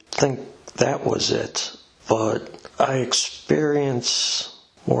necessarily think that was it. But I experience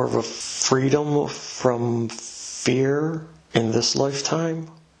more of a freedom from fear in this lifetime.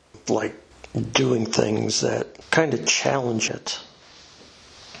 Like doing things that kind of challenge it.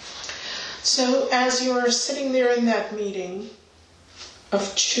 So as you're sitting there in that meeting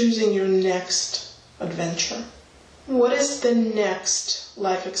of choosing your next adventure, what is the next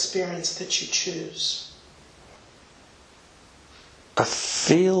life experience that you choose? I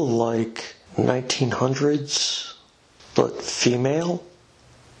feel like 1900s, but female.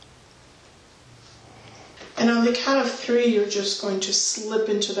 And on the count of 3, you're just going to slip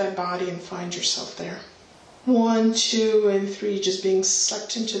into that body and find yourself there. 1, 2, and 3, just being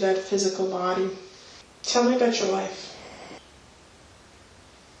sucked into that physical body. Tell me about your life.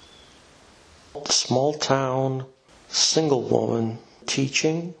 Small town, single woman,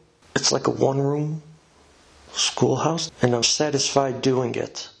 teaching. It's like a one-room schoolhouse, and I'm satisfied doing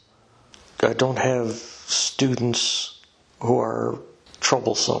it. I don't have students who are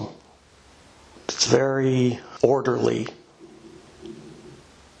troublesome. It's very orderly.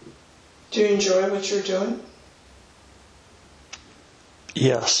 Do you enjoy what you're doing?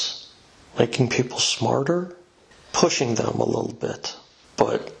 Yes. Making people smarter, pushing them a little bit,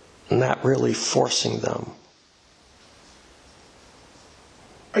 but not really forcing them.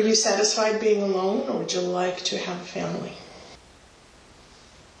 Are you satisfied being alone, or would you like to have a family?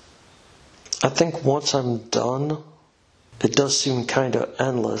 I think once I'm done, it does seem kind of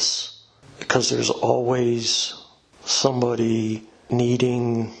endless, because there's always somebody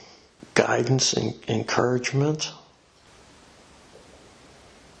needing guidance and encouragement.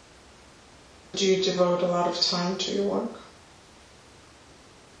 Do you devote a lot of time to your work?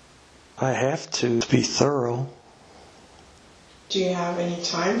 I have to be thorough. Do you have any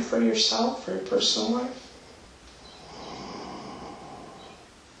time for yourself, for your personal life?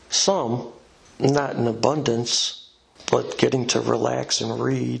 Some, not in abundance, but getting to relax and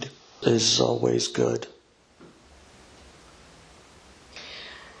read is always good.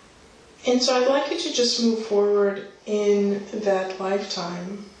 And so I'd like you to just move forward in that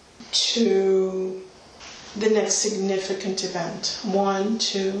lifetime to the next significant event. 1,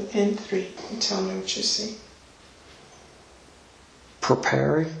 2, and 3. And tell me what you see.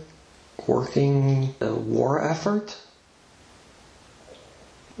 Preparing, working a war effort.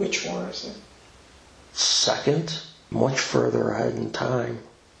 Which war is it? Second, much further ahead in time.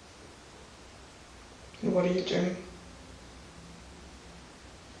 And what are you doing?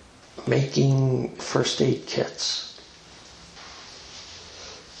 Making first aid kits.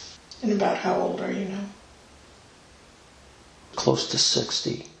 And about how old are you now? Close to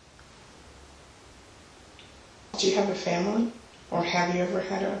 60. Do you have a family? Or have you ever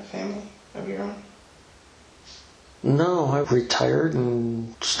had a family of your own? No, I retired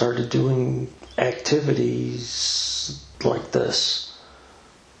and started doing activities like this.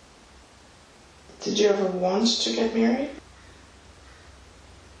 Did you ever want to get married?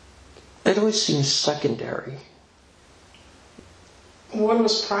 It always seems secondary. What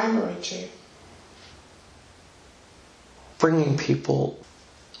was primary to you? Bringing people,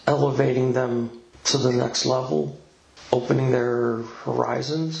 elevating them to the next level, opening their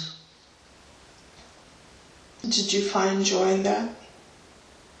horizons. Did you find joy in that?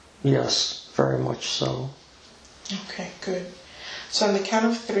 Yes, very much so. Okay, good. So on the count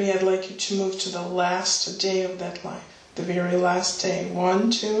of 3, I'd like you to move to the last day of that life. The very last day.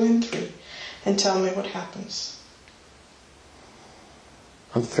 1, 2, and 3. And tell me what happens.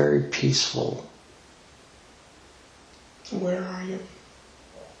 I'm very peaceful. Where are you?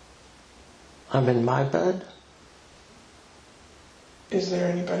 I'm in my bed. Is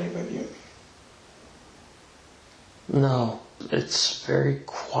there anybody with you? No, it's very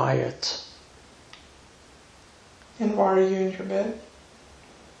quiet. And why are you in your bed?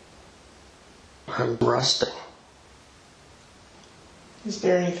 I'm resting. Is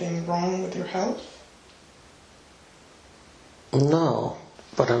there anything wrong with your health? No,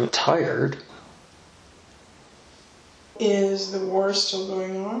 but I'm tired. Is the war still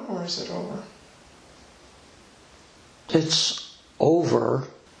going on, or is it over? It's over,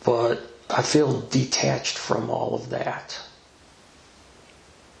 but I feel detached from all of that.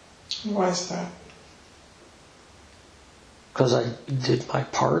 Why is that? Because I did my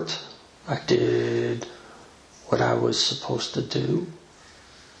part. I did what I was supposed to do.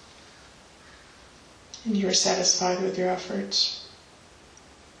 And you're satisfied with your efforts?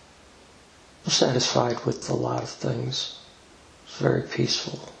 I'm satisfied with a lot of things. It's very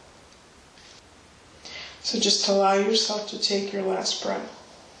peaceful. So just allow yourself to take your last breath.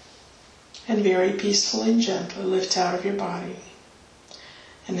 And very peacefully and gently lift out of your body.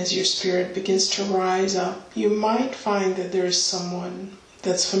 And as your spirit begins to rise up, you might find that there is someone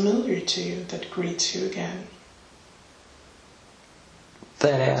that's familiar to you that greets you again.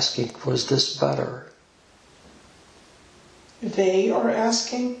 That asking, was this better? They are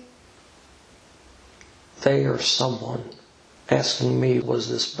asking? They or someone asking me, was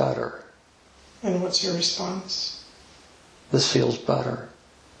this better? And what's your response? This feels better.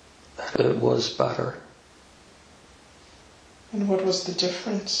 It was better. And what was the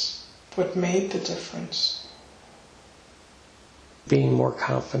difference? What made the difference? Being more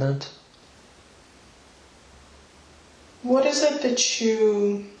confident. What is it that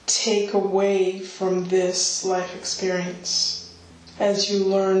you take away from this life experience as you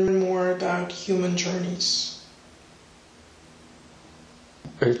learn more about human journeys?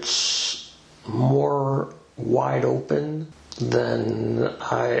 It's more wide open than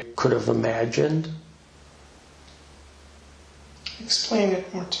I could have imagined. Explain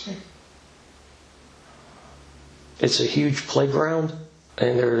it more to me. It's a huge playground,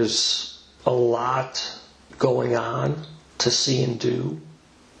 and there's a lot going on to see and do.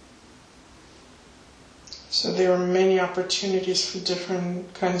 So there are many opportunities for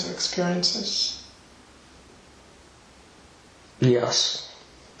different kinds of experiences. Yes,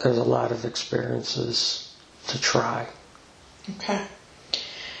 there's a lot of experiences to try. Okay.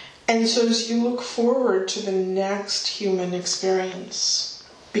 And so as you look forward to the next human experience,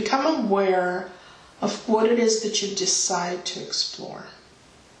 become aware of what it is that you decide to explore.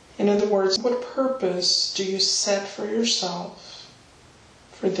 In other words, what purpose do you set for yourself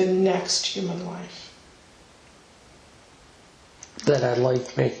for the next human life? That I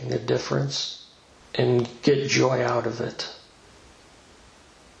like making a difference and get joy out of it.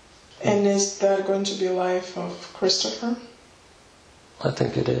 And is that going to be a life of Christopher? I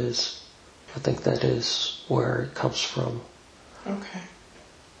think it is. I think that is where it comes from. Okay.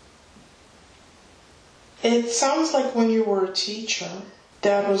 It sounds like when you were a teacher,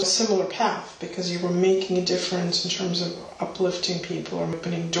 that was a similar path because you were making a difference in terms of uplifting people or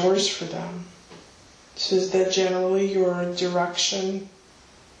opening doors for them. So is that generally your direction?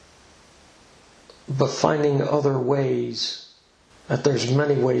 But finding other ways, that there's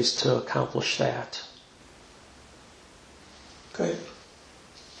many ways to accomplish that. Good.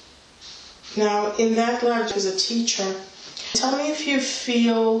 Now, in that life as a teacher, tell me if you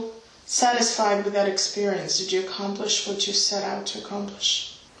feel satisfied with that experience. Did you accomplish what you set out to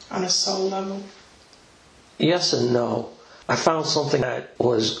accomplish on a soul level? Yes and no. I found something that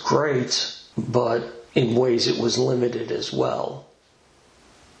was great, but in ways it was limited as well.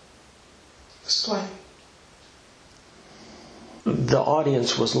 Explain. The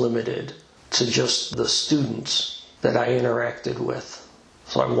audience was limited to just the students that I interacted with.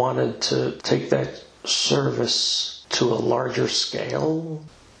 So I wanted to take that service to a larger scale.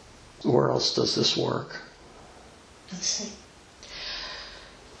 Where else does this work? I see.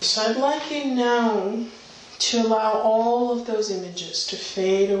 So I'd like you now to allow all of those images to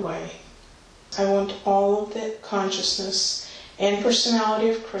fade away. I want all of the consciousness and personality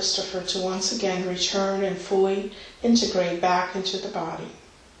of Christopher to once again return and fully integrate back into the body.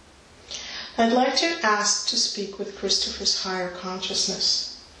 I'd like to ask to speak with Christopher's higher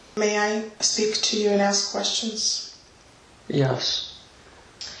consciousness. May I speak to you and ask questions? Yes.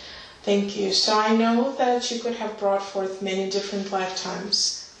 Thank you. So I know that you could have brought forth many different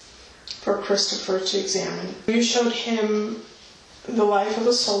lifetimes for Christopher to examine. You showed him the life of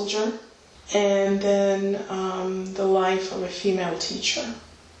a soldier and then the life of a female teacher.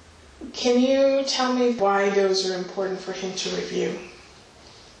 Can you tell me why those are important for him to review?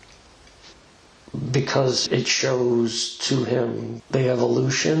 Because it shows to him the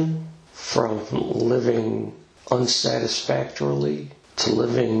evolution from living unsatisfactorily to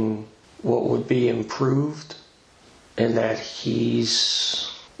living what would be improved, and that he's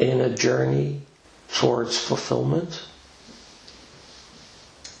in a journey towards fulfillment.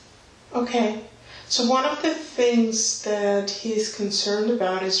 Okay, so one of the things that he's concerned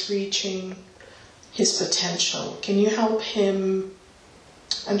about is reaching his potential. Can you help him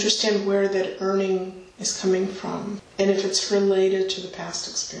understand where that earning is coming from and if it's related to the past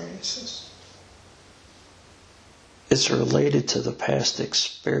experiences? It's related to the past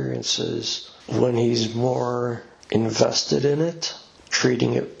experiences when he's more invested in it,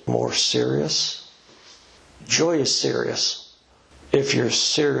 treating it more serious. Joy is serious. If you're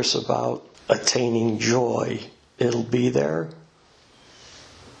serious about attaining joy, it'll be there.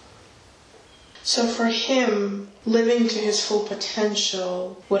 So for him, living to his full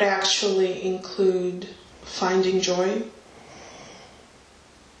potential would actually include finding joy?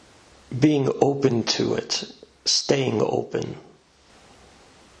 Being open to it, staying open.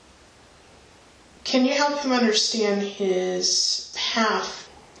 Can you help him understand his path?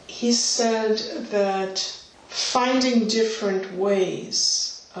 He said that finding different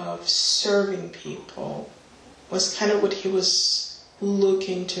ways of serving people was kind of what he was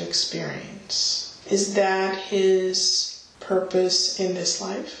looking to experience. Is that his purpose in this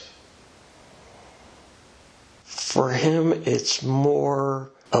life? For him, it's more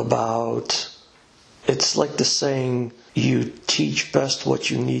about It's like the saying, you teach best what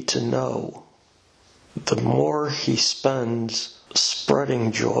you need to know. The more he spends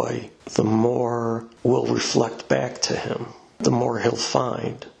spreading joy, the more will reflect back to him, the more he'll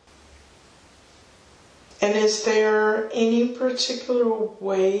find. And is there any particular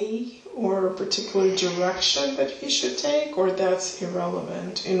way or a particular direction that he should take, or that's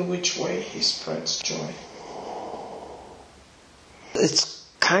irrelevant in which way he spreads joy? It's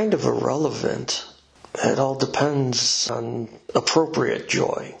kind of irrelevant. It all depends on appropriate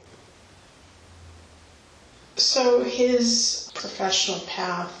joy. So his professional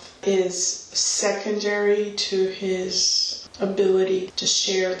path is secondary to his ability to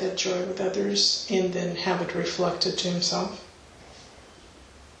share that joy with others and then have it reflected to himself?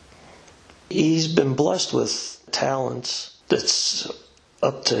 He's been blessed with talents. It's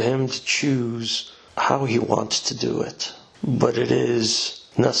up to him to choose how he wants to do it. But it is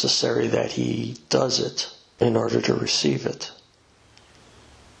necessary that he does it in order to receive it.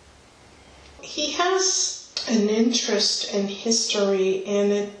 He has an interest in history,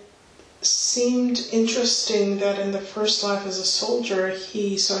 and it seemed interesting that in the first life as a soldier,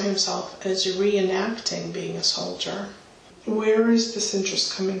 he saw himself as reenacting being a soldier. Where is this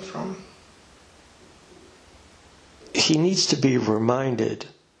interest coming from? He needs to be reminded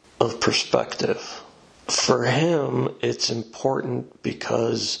of perspective. For him, it's important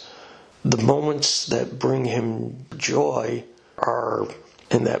because the moments that bring him joy are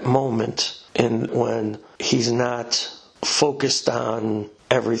in that moment, and when he's not focused on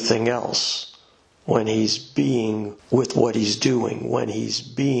everything else, when he's being with what he's doing, when he's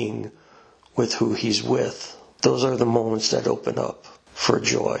being with who he's with. Those are the moments that open up for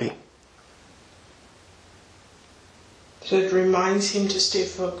joy. So it reminds him to stay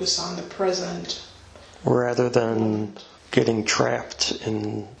focused on the present, rather than getting trapped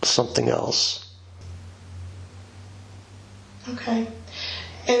in something else. Okay.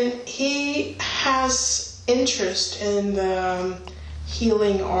 And he has interest in the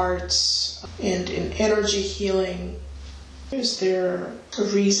healing arts and in energy healing. Is there a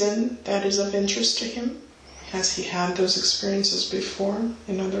reason that is of interest to him? Has he had those experiences before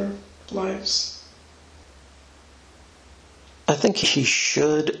in other lives? I think he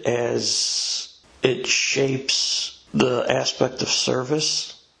should, as it shapes the aspect of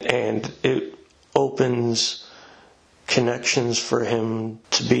service and it opens connections for him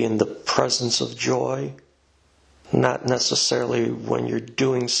to be in the presence of joy. Not necessarily when you're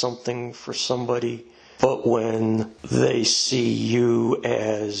doing something for somebody, but when they see you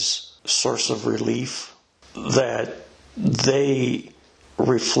as source of relief, that they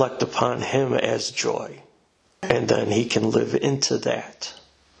reflect upon him as joy. And then he can live into that.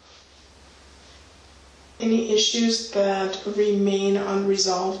 Any issues that remain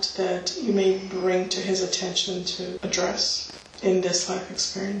unresolved that you may bring to his attention to address in this life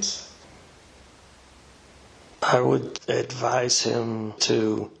experience? I would advise him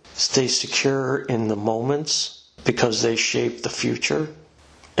to stay secure in the moments because they shape the future,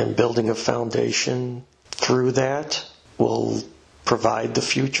 and building a foundation through that will provide the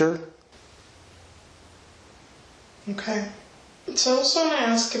future. Okay. So I also want to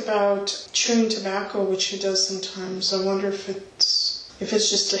ask about chewing tobacco, which he does sometimes. I wonder if it's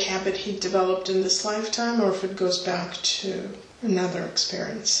just a habit he developed in this lifetime, or if it goes back to another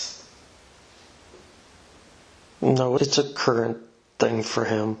experience. No, it's a current thing for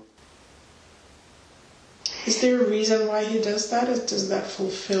him. Is there a reason why he does that? Does that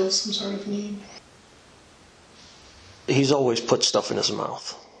fulfill some sort of need? He's always put stuff in his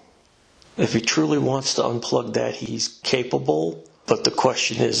mouth. If he truly wants to unplug that, he's capable. But the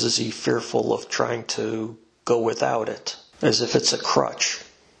question is he fearful of trying to go without it, as if it's a crutch?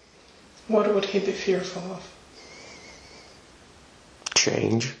 What would he be fearful of?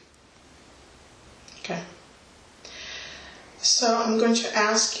 Change. Okay. So I'm going to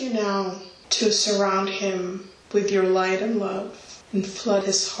ask you now to surround him with your light and love and flood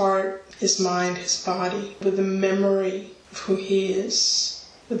his heart, his mind, his body with the memory of who he is,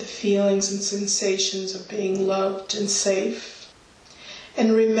 with the feelings and sensations of being loved and safe,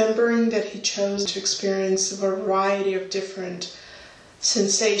 and remembering that he chose to experience a variety of different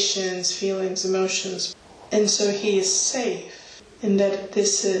sensations, feelings, emotions, and so he is safe, and that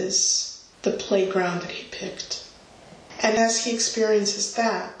this is the playground that he picked. And as he experiences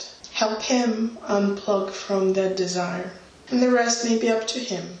that, help him unplug from that desire, and the rest may be up to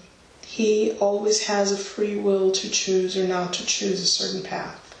him. He always has a free will to choose or not to choose a certain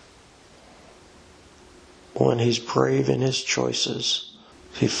path. When he's brave in his choices,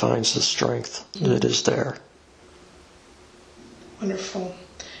 he finds the strength that is there. Wonderful.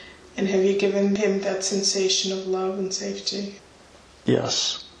 And have you given him that sensation of love and safety?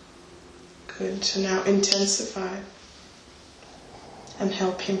 Yes. Good. So now intensify and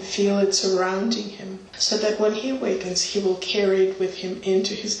help him feel it surrounding him, so that when he awakens, he will carry it with him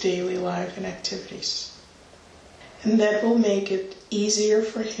into his daily life and activities. And that will make it easier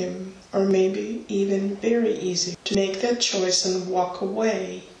for him, or maybe even very easy, to make that choice and walk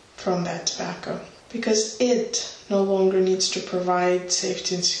away from that tobacco. Because it no longer needs to provide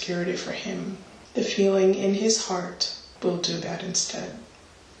safety and security for him. The feeling in his heart will do that instead.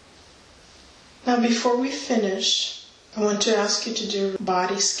 Now, before we finish, I want to ask you to do a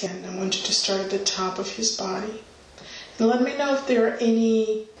body scan. I want you to start at the top of his body. And let me know if there are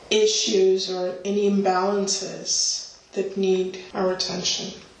any issues or any imbalances that need our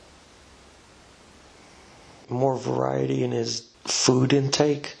attention. More variety in his food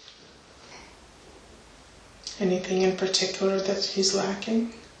intake. Anything in particular that he's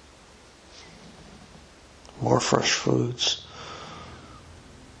lacking? More fresh foods.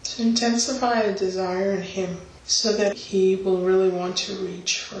 To intensify a desire in him so that he will really want to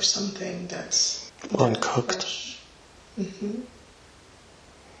reach for something that's uncooked. Mm-hmm.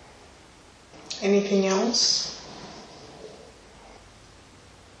 Anything else?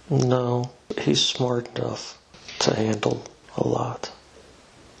 No, he's smart enough to handle a lot.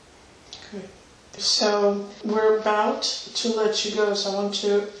 Good. So we're about to let you go, so I want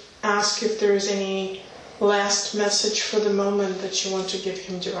to ask if there's any last message for the moment that you want to give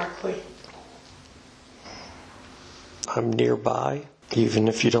him directly. I'm nearby, even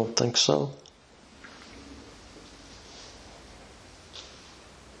if you don't think so.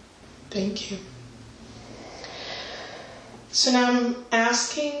 Thank you. So now I'm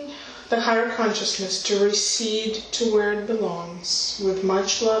asking the higher consciousness to recede to where it belongs with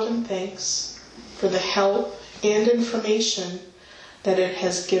much love and thanks for the help and information that it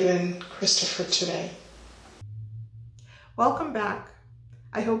has given Christopher today. Welcome back.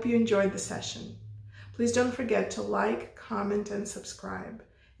 I hope you enjoyed the session. Please don't forget to like, comment, and subscribe.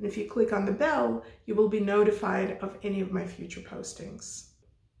 And if you click on the bell, you will be notified of any of my future postings.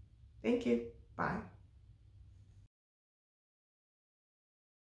 Thank you. Bye.